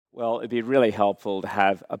Well, it'd be really helpful to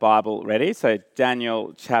have a Bible ready. So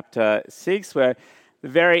Daniel chapter 6, we're at the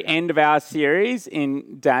very end of our series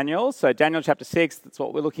in Daniel. So Daniel chapter 6, that's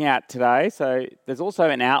what we're looking at today. So there's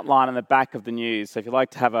also an outline on the back of the news. So if you'd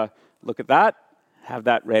like to have a look at that, have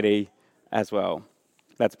that ready as well.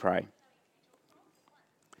 Let's pray.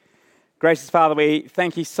 Gracious Father, we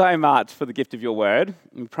thank you so much for the gift of your word.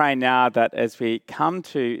 We pray now that as we come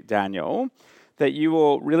to Daniel, that you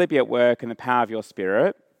will really be at work in the power of your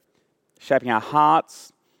Spirit, shaping our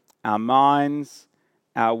hearts, our minds,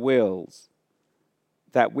 our wills,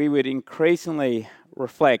 that we would increasingly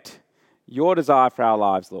reflect your desire for our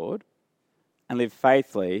lives, Lord, and live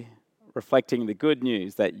faithfully, reflecting the good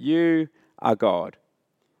news that you are God.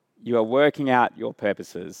 You are working out your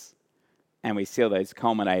purposes, and we seal those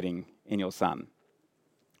culminating in your Son.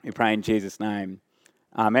 We pray in Jesus' name.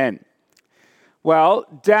 Amen. Well,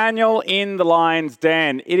 Daniel in the lion's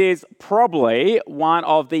den. It is probably one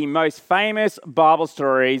of the most famous Bible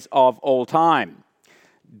stories of all time.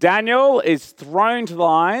 Daniel is thrown to the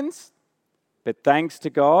lions, but thanks to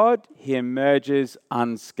God, he emerges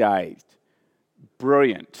unscathed.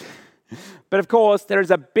 Brilliant. But of course, there is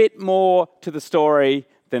a bit more to the story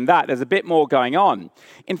than that. There's a bit more going on.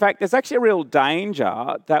 In fact, there's actually a real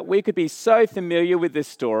danger that we could be so familiar with this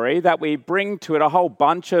story that we bring to it a whole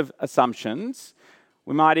bunch of assumptions.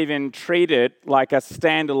 We might even treat it like a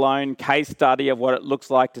standalone case study of what it looks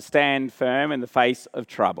like to stand firm in the face of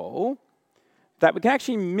trouble, that we can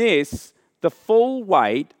actually miss the full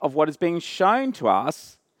weight of what is being shown to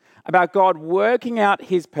us about God working out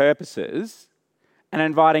his purposes and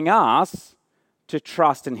inviting us to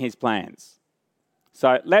trust in his plans.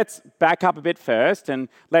 So let's back up a bit first and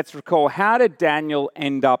let's recall, how did Daniel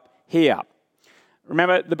end up here?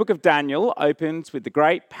 Remember, the book of Daniel opens with the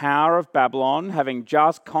great power of Babylon having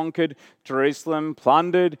just conquered Jerusalem,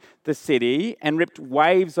 plundered the city, and ripped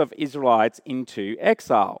waves of Israelites into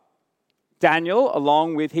exile. Daniel,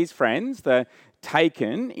 along with his friends, they're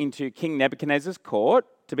taken into King Nebuchadnezzar's court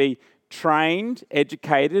to be trained,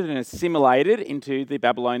 educated, and assimilated into the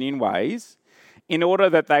Babylonian ways in order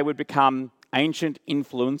that they would become ancient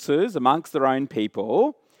influencers amongst their own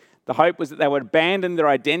people. The hope was that they would abandon their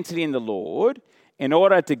identity in the Lord in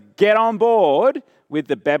order to get on board with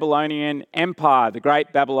the Babylonian Empire, the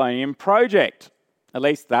Great Babylonian Project. At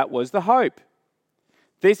least that was the hope.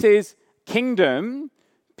 This is kingdom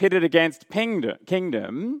pitted against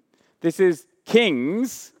kingdom. This is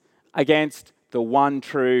kings against the one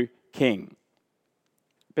true king.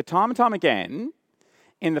 But time and time again,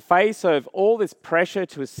 in the face of all this pressure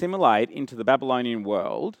to assimilate into the Babylonian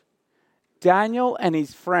world, Daniel and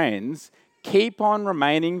his friends keep on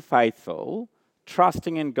remaining faithful,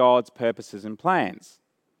 trusting in God's purposes and plans.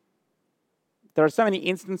 There are so many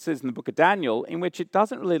instances in the book of Daniel in which it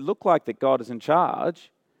doesn't really look like that God is in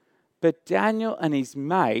charge, but Daniel and his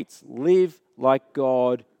mates live like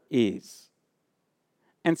God is.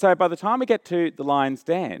 And so by the time we get to the lion's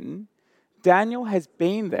den, Daniel has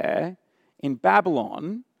been there in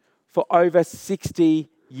Babylon for over 60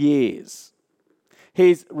 years.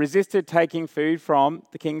 He's resisted taking food from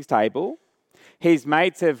the king's table. His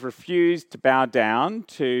mates have refused to bow down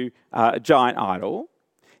to a giant idol.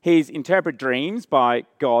 He's interpreted dreams by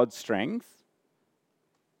God's strength.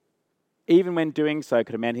 Even when doing so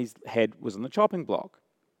could have meant his head was on the chopping block.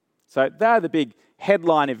 So they're the big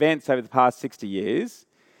headline events over the past 60 years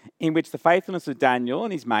in which the faithfulness of Daniel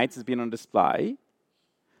and his mates has been on display.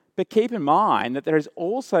 But keep in mind that there has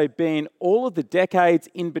also been all of the decades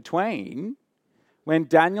in between when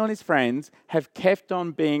Daniel and his friends have kept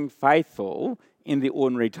on being faithful in the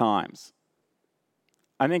ordinary times.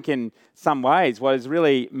 I think in some ways what is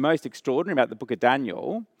really most extraordinary about the book of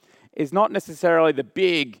Daniel is not necessarily the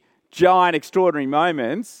big, giant, extraordinary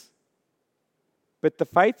moments, but the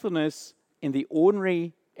faithfulness in the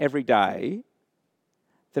ordinary everyday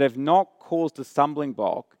that have not caused a stumbling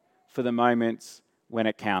block for the moments when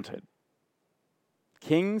it counted.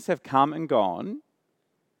 Kings have come and gone,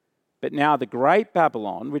 but now the great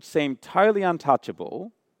Babylon, which seemed totally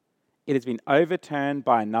untouchable, it has been overturned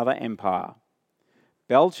by another empire.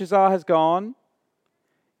 Belshazzar has gone,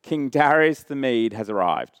 King Darius the Mede has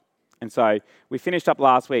arrived. And so we finished up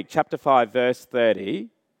last week, chapter 5, verse 30.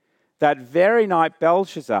 That very night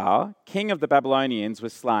Belshazzar, king of the Babylonians,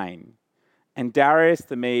 was slain, and Darius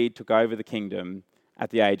the Mede took over the kingdom at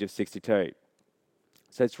the age of 62.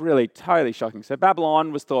 So it's really totally shocking. So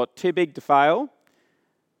Babylon was thought too big to fail,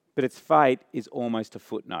 but its fate is almost a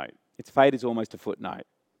footnote.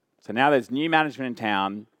 So now there's new management in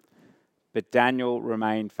town, but Daniel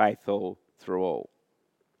remained faithful through all.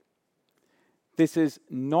 This is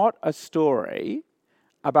not a story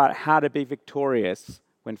about how to be victorious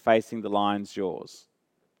when facing the lion's jaws.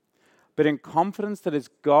 But in confidence that as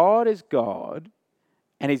God is God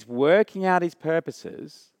and He's working out His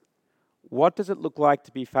purposes, what does it look like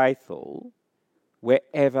to be faithful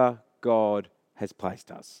wherever God has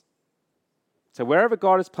placed us? So wherever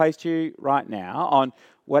God has placed you right now, on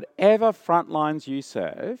whatever front lines you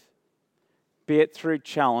serve, be it through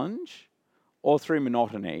challenge or through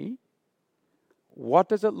monotony, what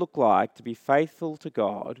does it look like to be faithful to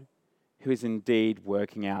God who is indeed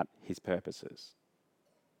working out His purposes?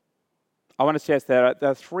 I want to suggest there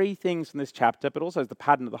are three things from this chapter, but also as the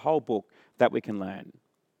pattern of the whole book, that we can learn.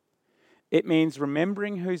 It means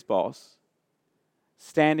remembering who's boss,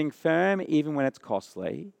 standing firm even when it's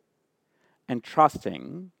costly, and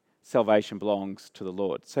trusting salvation belongs to the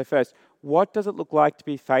Lord. So first, what does it look like to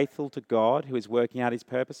be faithful to God who is working out His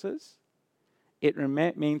purposes? It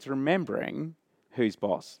means remembering who's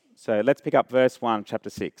boss. So let's pick up verse 1, chapter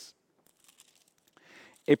 6.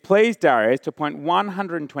 It pleased Darius to appoint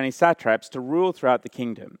 120 satraps to rule throughout the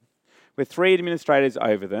kingdom, with 3 administrators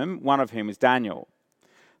over them, one of whom was Daniel.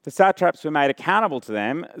 The satraps were made accountable to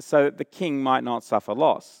them so that the king might not suffer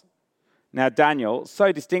loss. Now Daniel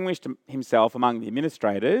so distinguished himself among the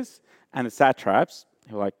administrators and the satraps,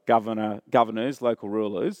 who are like governors, local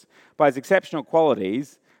rulers, by his exceptional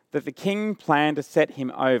qualities, that the king planned to set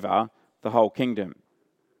him over the whole kingdom.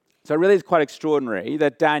 So it really is quite extraordinary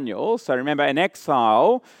that Daniel, so remember, in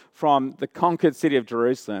exile from the conquered city of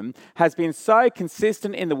Jerusalem, has been so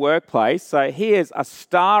consistent in the workplace. So he is a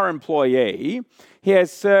star employee. He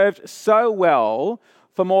has served so well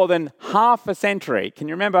for more than half a century. Can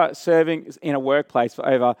you remember serving in a workplace for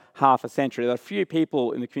over half a century? There are a few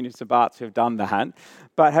people in the community of Sabbats who have done that,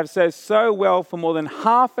 but have served so well for more than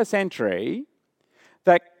half a century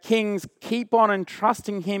that kings keep on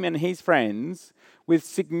entrusting him and his friends with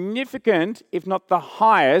significant, if not the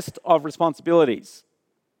highest, of responsibilities.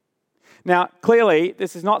 Now, clearly,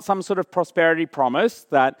 this is not some sort of prosperity promise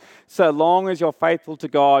that so long as you're faithful to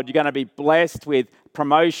God, you're going to be blessed with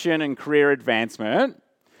promotion and career advancement,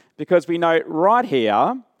 because we know right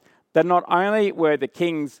here that not only were the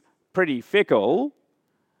kings pretty fickle,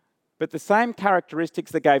 but the same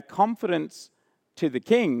characteristics that gave confidence to the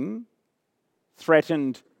king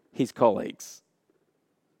threatened his colleagues.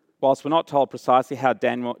 Whilst we're not told precisely how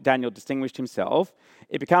Daniel distinguished himself,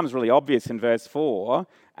 it becomes really obvious in verse 4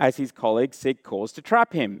 as his colleagues seek cause to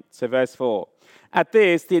trap him. So verse 4. At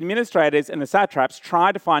this, the administrators and the satraps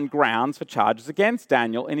tried to find grounds for charges against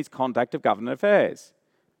Daniel in his conduct of government affairs,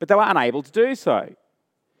 but they were unable to do so.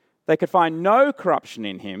 They could find no corruption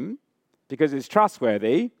in him because he is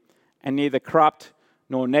trustworthy and neither corrupt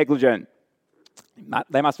nor negligent.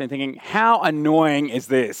 They must have been thinking, how annoying is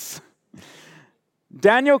this?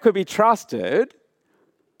 Daniel could be trusted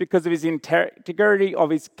because of his integrity of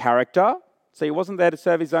his character. So he wasn't there to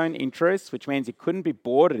serve his own interests, which means he couldn't be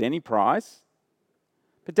bought at any price.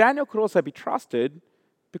 But Daniel could also be trusted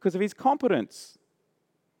because of his competence.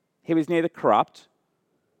 He was neither corrupt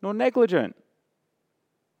nor negligent.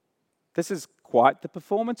 This is quite the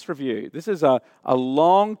performance review. This is a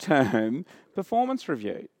long-term performance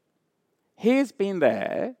review. He's been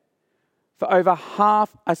there for over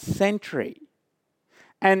half a century.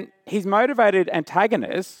 And his motivated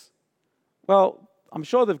antagonists, well, I'm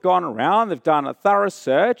sure they've gone around, they've done a thorough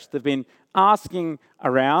search, they've been asking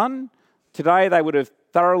around. Today they would have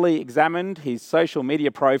thoroughly examined his social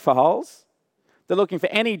media profiles. They're looking for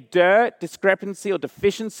any dirt, discrepancy or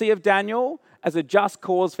deficiency of Daniel as a just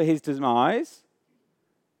cause for his demise.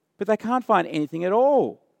 But they can't find anything at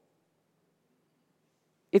all.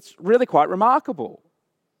 It's really quite remarkable.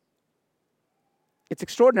 It's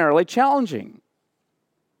extraordinarily challenging.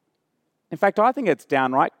 In fact, I think it's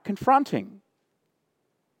downright confronting.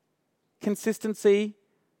 Consistency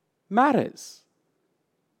matters.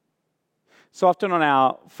 So often on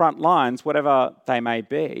our front lines, whatever they may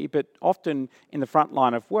be, but often in the front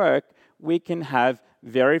line of work, we can have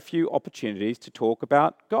very few opportunities to talk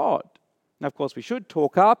about God. Now, of course, we should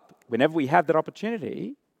talk up whenever we have that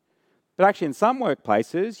opportunity, but actually in some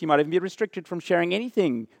workplaces, you might even be restricted from sharing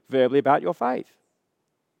anything verbally about your faith.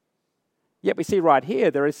 Yet we see right here,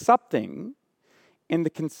 there is something in the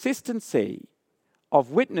consistency of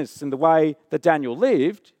witness in the way that Daniel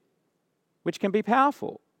lived, which can be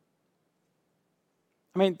powerful.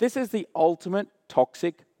 I mean, this is the ultimate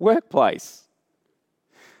toxic workplace.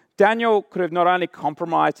 Daniel could have not only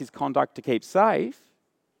compromised his conduct to keep safe,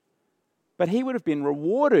 but he would have been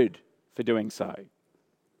rewarded for doing so.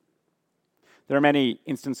 There are many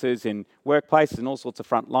instances in workplaces and all sorts of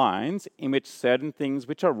front lines in which certain things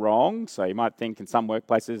which are wrong, so you might think in some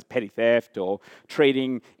workplaces petty theft or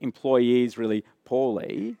treating employees really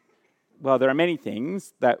poorly, well, there are many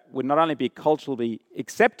things that would not only be culturally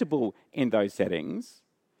acceptable in those settings,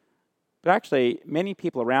 but actually many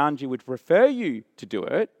people around you would prefer you to do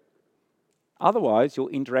it. Otherwise,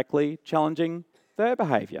 you're indirectly challenging their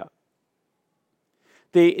behaviour.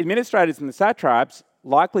 The administrators and the satraps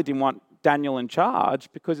likely didn't want Daniel in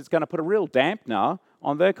charge because it's going to put a real dampener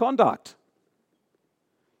on their conduct.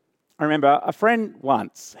 I remember a friend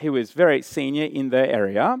once who was very senior in their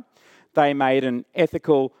area. They made an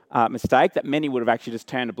ethical mistake that many would have actually just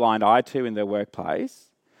turned a blind eye to in their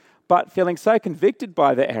workplace. But feeling so convicted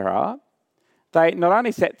by the error, they not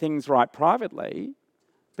only set things right privately,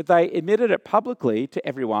 but they admitted it publicly to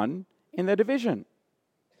everyone in their division.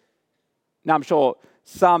 Now, I'm sure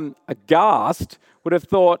some aghast would have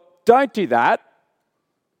thought, don't do that.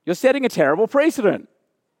 You're setting a terrible precedent.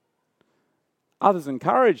 Others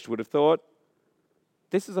encouraged would have thought,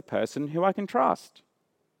 this is a person who I can trust.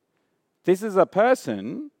 This is a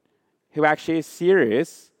person who actually is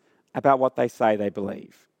serious about what they say they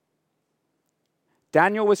believe.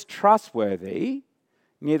 Daniel was trustworthy,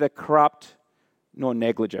 neither corrupt nor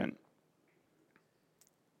negligent.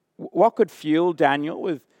 What could fuel Daniel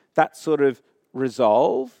with that sort of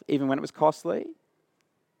resolve, even when it was costly?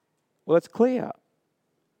 Well, it's clear.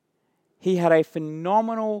 He had a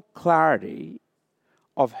phenomenal clarity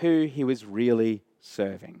of who he was really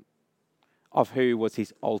serving, of who was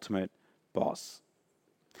his ultimate boss.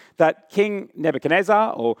 That King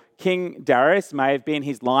Nebuchadnezzar or King Darius may have been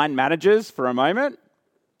his line managers for a moment,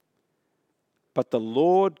 but the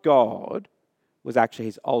Lord God was actually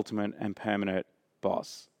his ultimate and permanent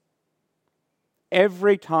boss.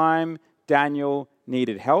 Every time Daniel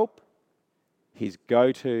needed help, his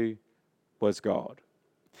go-to was God.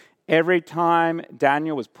 Every time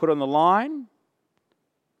Daniel was put on the line,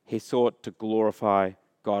 he sought to glorify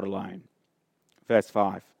God alone. Verse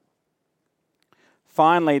 5.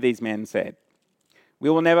 Finally, these men said, we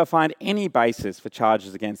will never find any basis for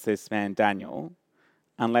charges against this man Daniel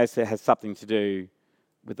unless it has something to do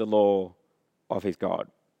with the law of his God.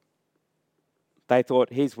 They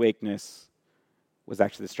thought his weakness was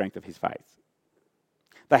actually the strength of his faith.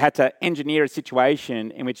 They had to engineer a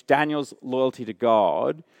situation in which Daniel's loyalty to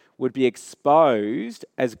God would be exposed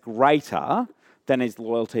as greater than his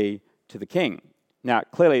loyalty to the king. Now,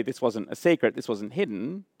 clearly this wasn't a secret, this wasn't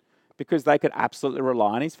hidden, because they could absolutely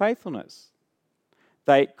rely on his faithfulness.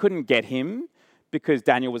 They couldn't get him because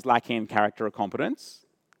Daniel was lacking in character or competence.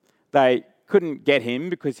 They couldn't get him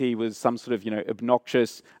because he was some sort of,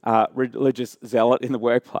 obnoxious religious zealot in the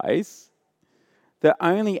workplace. The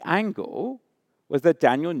only angle was that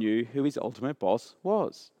Daniel knew who his ultimate boss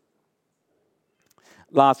was.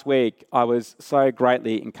 Last week, I was so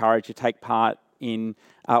greatly encouraged to take part in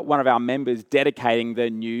one of our members dedicating their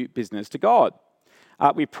new business to God.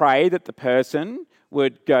 We prayed that the person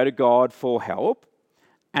would go to God for help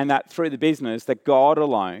and that through the business that God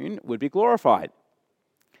alone would be glorified.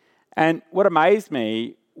 And what amazed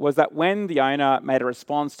me was that when the owner made a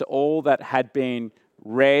response to all that had been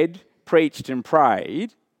read, preached and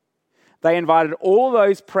prayed, they invited all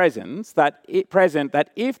those present that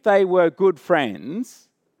if they were good friends,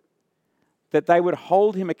 that they would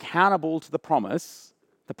hold him accountable to the promises,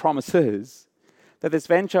 that this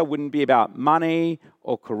venture wouldn't be about money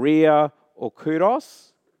or career or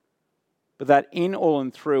kudos, but that in all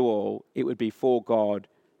and through all, it would be for God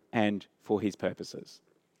and for his purposes.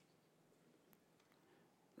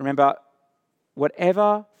 Remember,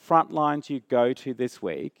 whatever front lines you go to this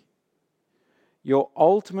week, your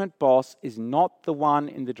ultimate boss is not the one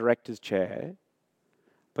in the director's chair,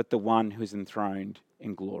 but the one who's enthroned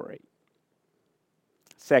in glory.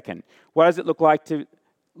 Second, what does it look like to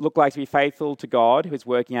be faithful to God who is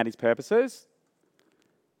working out his purposes?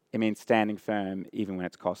 It means standing firm even when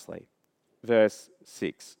it's costly. Verse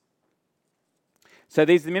 6. So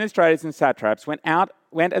these administrators and satraps went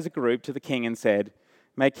as a group to the king and said,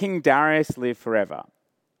 "May King Darius live forever."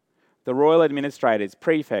 The royal administrators,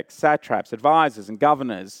 prefects, satraps, advisors, and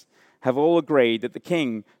governors have all agreed that the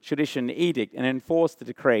king should issue an edict and enforce the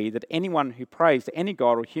decree that anyone who prays to any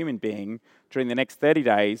god or human being during the next 30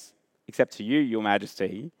 days, except to you, your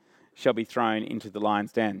majesty, shall be thrown into the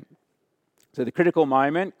lion's den. So the critical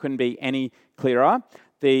moment couldn't be any clearer.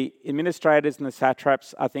 The administrators and the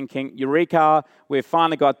satraps are thinking, Eureka, we've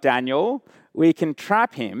finally got Daniel. We can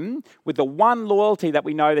trap him with the one loyalty that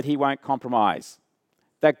we know that he won't compromise.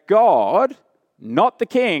 That God, not the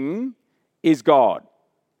king, is God.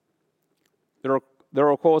 They're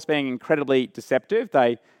of course being incredibly deceptive.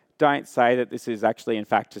 They don't say that this is actually in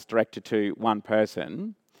fact just directed to one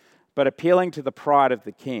person, but appealing to the pride of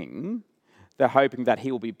the king, they're hoping that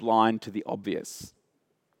he will be blind to the obvious.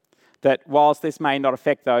 that whilst this may not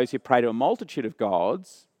affect those who pray to a multitude of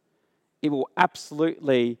gods, it will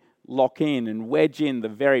absolutely lock in and wedge in the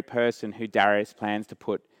very person who Darius plans to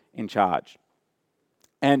put in charge.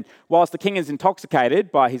 And whilst the king is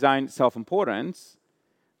intoxicated by his own self-importance,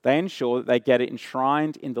 they ensure that they get it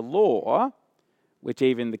enshrined in the law, which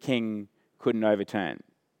even the king couldn't overturn.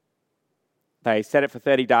 They set it for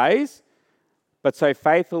 30 days, but so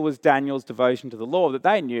faithful was Daniel's devotion to the law that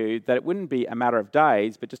they knew that it wouldn't be a matter of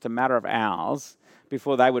days, but just a matter of hours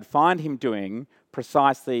before they would find him doing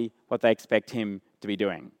precisely what they expect him to be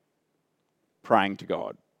doing, praying to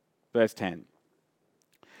God. Verse 10.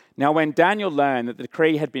 Now, when Daniel learned that the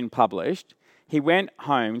decree had been published, he went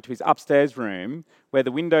home to his upstairs room where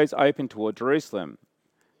the windows opened toward Jerusalem.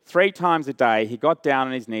 3 times a day he got down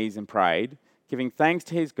on his knees and prayed, giving thanks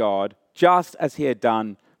to his God, just as he had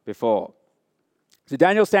done before. So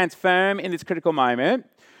Daniel stands firm in this critical moment,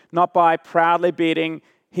 not by proudly beating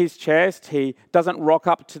his chest. He doesn't rock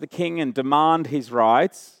up to the king and demand his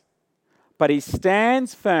rights, but he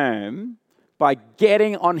stands firm by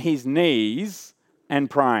getting on his knees and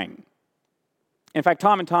praying. In fact,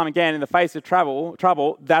 time and time again, in the face of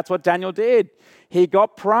trouble, that's what Daniel did. He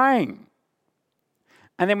got praying.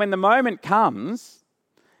 And then when the moment comes,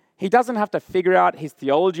 he doesn't have to figure out his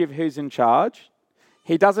theology of who's in charge.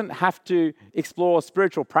 He doesn't have to explore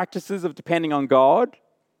spiritual practices of depending on God.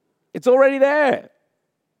 It's already there.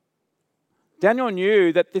 Daniel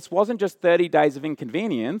knew that this wasn't just 30 days of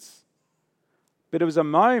inconvenience, but it was a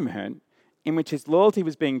moment in which his loyalty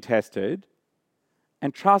was being tested,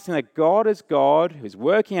 and trusting that God is God who is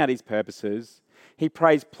working out his purposes, he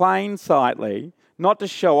prays plain sightly, not to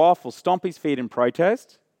show off or stomp his feet in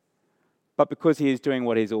protest, but because he is doing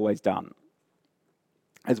what he's always done.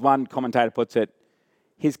 As one commentator puts it,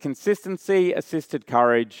 his consistency assisted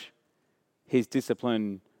courage, his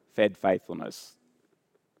discipline fed faithfulness.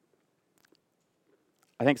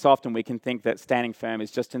 I think so often we can think that standing firm is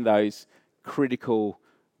just in those critical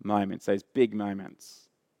moments, those big moments.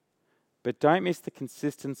 But don't miss the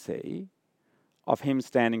consistency of him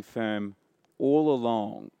standing firm all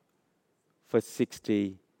along for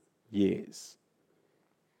 60 years.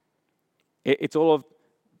 It's all of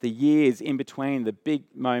the years in between the big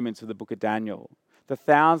moments of the book of Daniel, the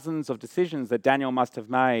thousands of decisions that Daniel must have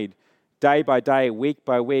made day by day, week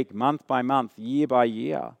by week, month by month, year by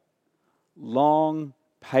year. Long,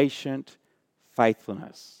 patient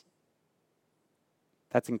faithfulness.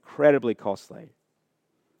 That's incredibly costly.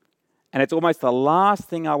 And it's almost the last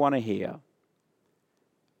thing I want to hear,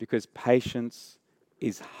 because patience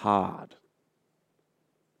is hard.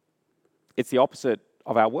 It's the opposite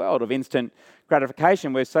of our world of instant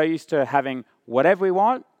gratification. We're so used to having whatever we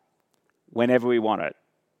want, whenever we want it.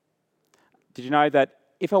 Did you know that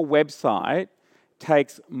if a website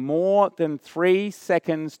takes more than 3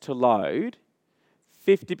 seconds to load,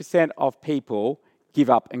 50% of people give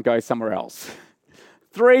up and go somewhere else?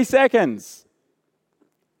 3 seconds.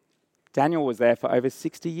 Daniel was there for over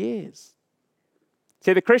 60 years.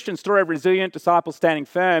 See, the Christian story of resilient disciples standing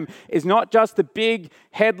firm is not just the big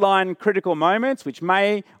headline critical moments, which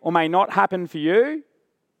may or may not happen for you,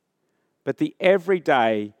 but the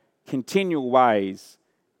everyday, continual ways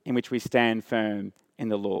in which we stand firm in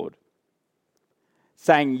the Lord.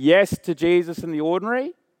 Saying yes to Jesus in the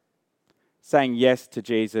ordinary, saying yes to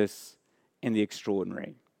Jesus in the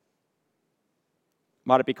extraordinary.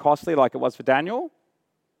 Might it be costly like it was for Daniel?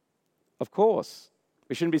 Of course.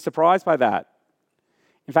 We shouldn't be surprised by that.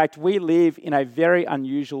 In fact, we live in a very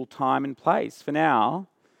unusual time and place for now,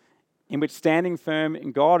 in which standing firm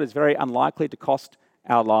in God is very unlikely to cost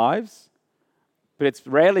our lives, but it's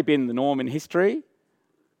rarely been the norm in history,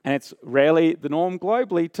 and it's rarely the norm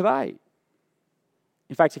globally today.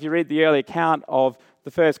 In fact, if you read the early account of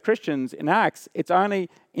the first Christians in Acts, it's only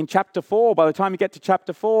in chapter 4, by the time you get to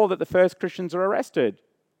chapter 4, that the first Christians are arrested.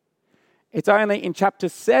 It's only in chapter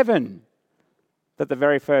 7 that the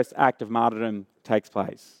very first act of martyrdom takes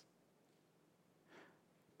place.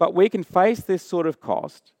 But we can face this sort of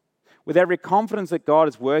cost with every confidence that God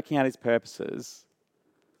is working out his purposes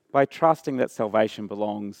by trusting that salvation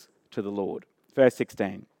belongs to the Lord. Verse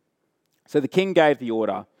 16. So the king gave the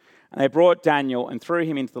order, and they brought Daniel and threw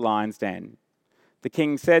him into the lion's den. The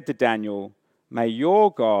king said to Daniel, "May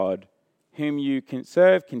your God, whom you can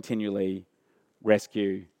serve continually,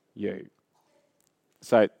 rescue you."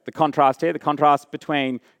 So the contrast here, the contrast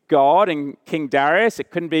between God and King Darius, it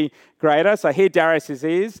couldn't be greater. So here Darius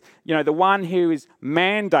is, the one who is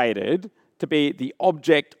mandated to be the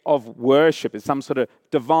object of worship as some sort of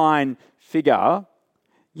divine figure,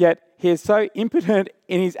 yet he is so impotent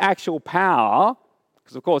in his actual power,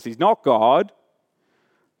 because of course he's not God,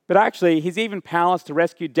 But actually, he's even powerless to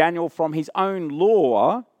rescue Daniel from his own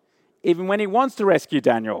law, even when he wants to rescue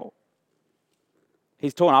Daniel.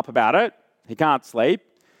 He's torn up about it. He can't sleep.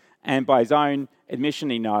 And by his own admission,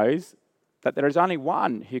 he knows that there is only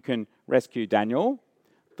one who can rescue Daniel,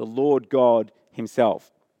 the Lord God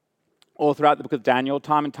himself. All throughout the book of Daniel,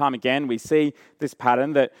 time and time again, we see this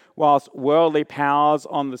pattern that whilst worldly powers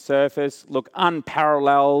on the surface look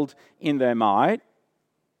unparalleled in their might,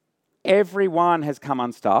 everyone has come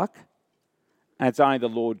unstuck, and it's only the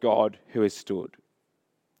Lord God who has stood.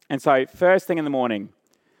 And so, first thing in the morning,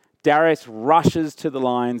 Darius rushes to the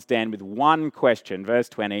lion's den with one question. Verse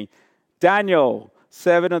 20, Daniel,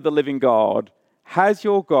 servant of the living God, has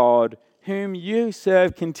your God, whom you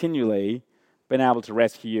serve continually, been able to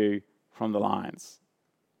rescue you from the lions?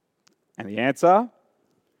 And the answer,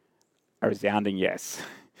 a resounding yes.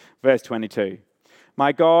 Verse 22,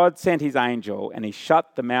 my God sent his angel and he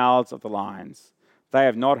shut the mouths of the lions. They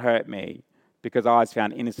have not hurt me because I was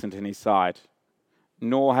found innocent in his sight,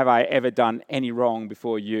 nor have I ever done any wrong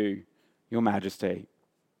before you, your majesty.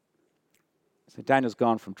 So Daniel's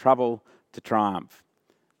gone from trouble to triumph,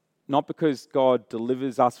 not because God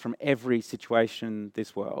delivers us from every situation in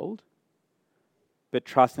this world, but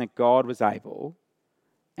trusting that God was able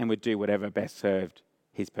and would do whatever best served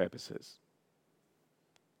his purposes.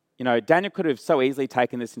 You know, Daniel could have so easily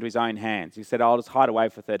taken this into his own hands. He said, I'll just hide away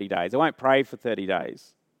for 30 days. I won't pray for 30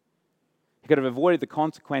 days. He could have avoided the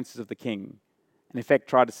consequences of the king and, in effect,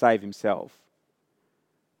 tried to save himself.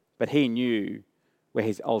 But he knew where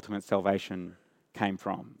his ultimate salvation came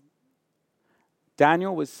from.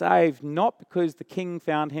 Daniel was saved not because the king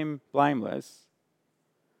found him blameless,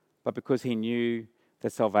 but because he knew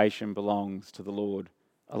that salvation belongs to the Lord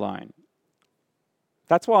alone.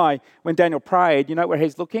 That's why when Daniel prayed, you know where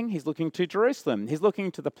he's looking? He's looking to Jerusalem. He's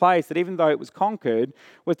looking to the place that, even though it was conquered,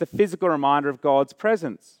 was the physical reminder of God's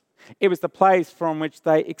presence. It was the place from which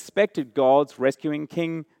they expected God's rescuing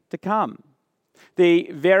king to come.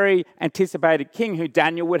 The very anticipated king who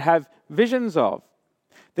Daniel would have visions of.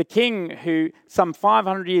 The king who some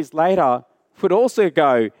 500 years later would also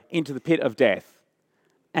go into the pit of death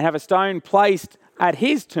and have a stone placed at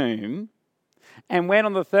his tomb. And when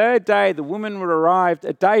on the third day the women would arrive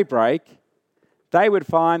at daybreak, they would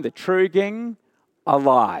find the true king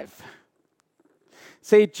alive.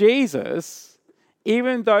 See, Jesus,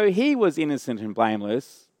 even though he was innocent and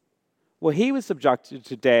blameless, well, he was subjected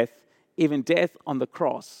to death, even death on the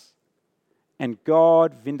cross. And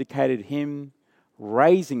God vindicated him,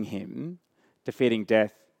 raising him, defeating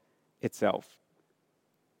death itself.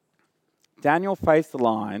 Daniel faced the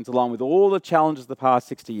lions, along with all the challenges of the past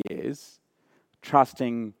 60 years,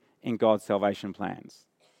 trusting in God's salvation plans.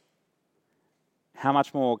 How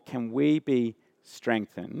much more can we be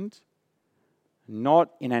strengthened, not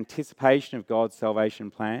in anticipation of God's salvation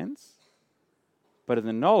plans, but in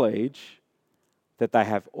the knowledge that they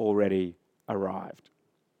have already arrived?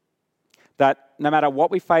 That no matter what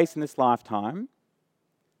we face in this lifetime,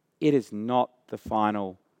 it is not the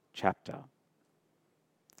final chapter.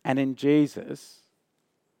 And in Jesus,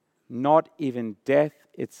 not even death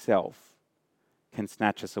itself can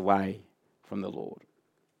snatch us away from the Lord.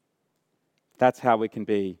 That's how we can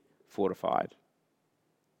be fortified.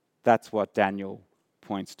 That's what Daniel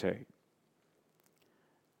points to.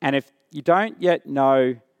 And if you don't yet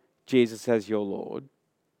know Jesus as your Lord,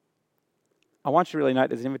 I want you to really note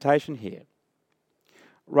there's an invitation here.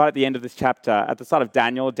 Right at the end of this chapter, at the start of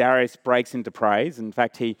Daniel, Darius breaks into praise. In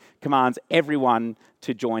fact, he commands everyone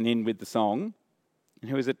to join in with the song. And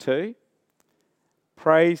who is it to?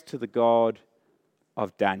 Praise to the God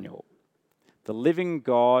of Daniel, the living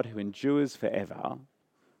God who endures forever,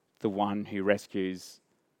 the one who rescues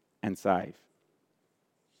and saves.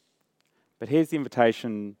 But here's the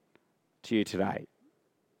invitation to you today,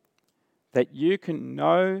 that you can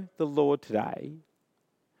know the Lord today,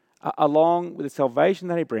 along with the salvation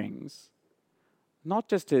that he brings, not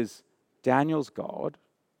just as Daniel's God,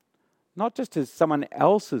 not just as someone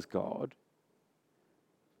else's God,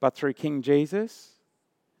 but through King Jesus,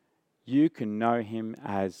 you can know him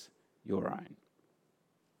as your own.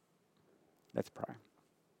 Let's pray.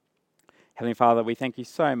 Heavenly Father, we thank you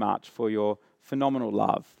so much for your phenomenal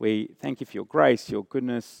love. We thank you for your grace, your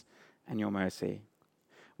goodness, and your mercy.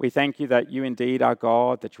 We thank you that you indeed are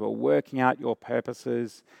God, that you are working out your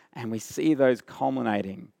purposes, and we see those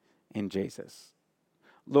culminating in Jesus.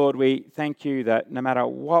 Lord, we thank you that no matter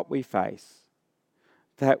what we face,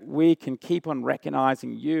 that we can keep on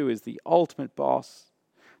recognizing you as the ultimate boss,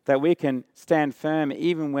 that we can stand firm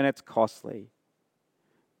even when it's costly,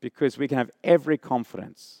 because we can have every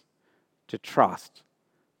confidence to trust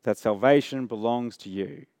that salvation belongs to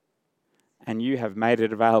you and you have made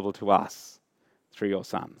it available to us through your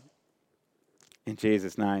Son. In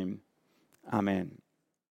Jesus' name, amen.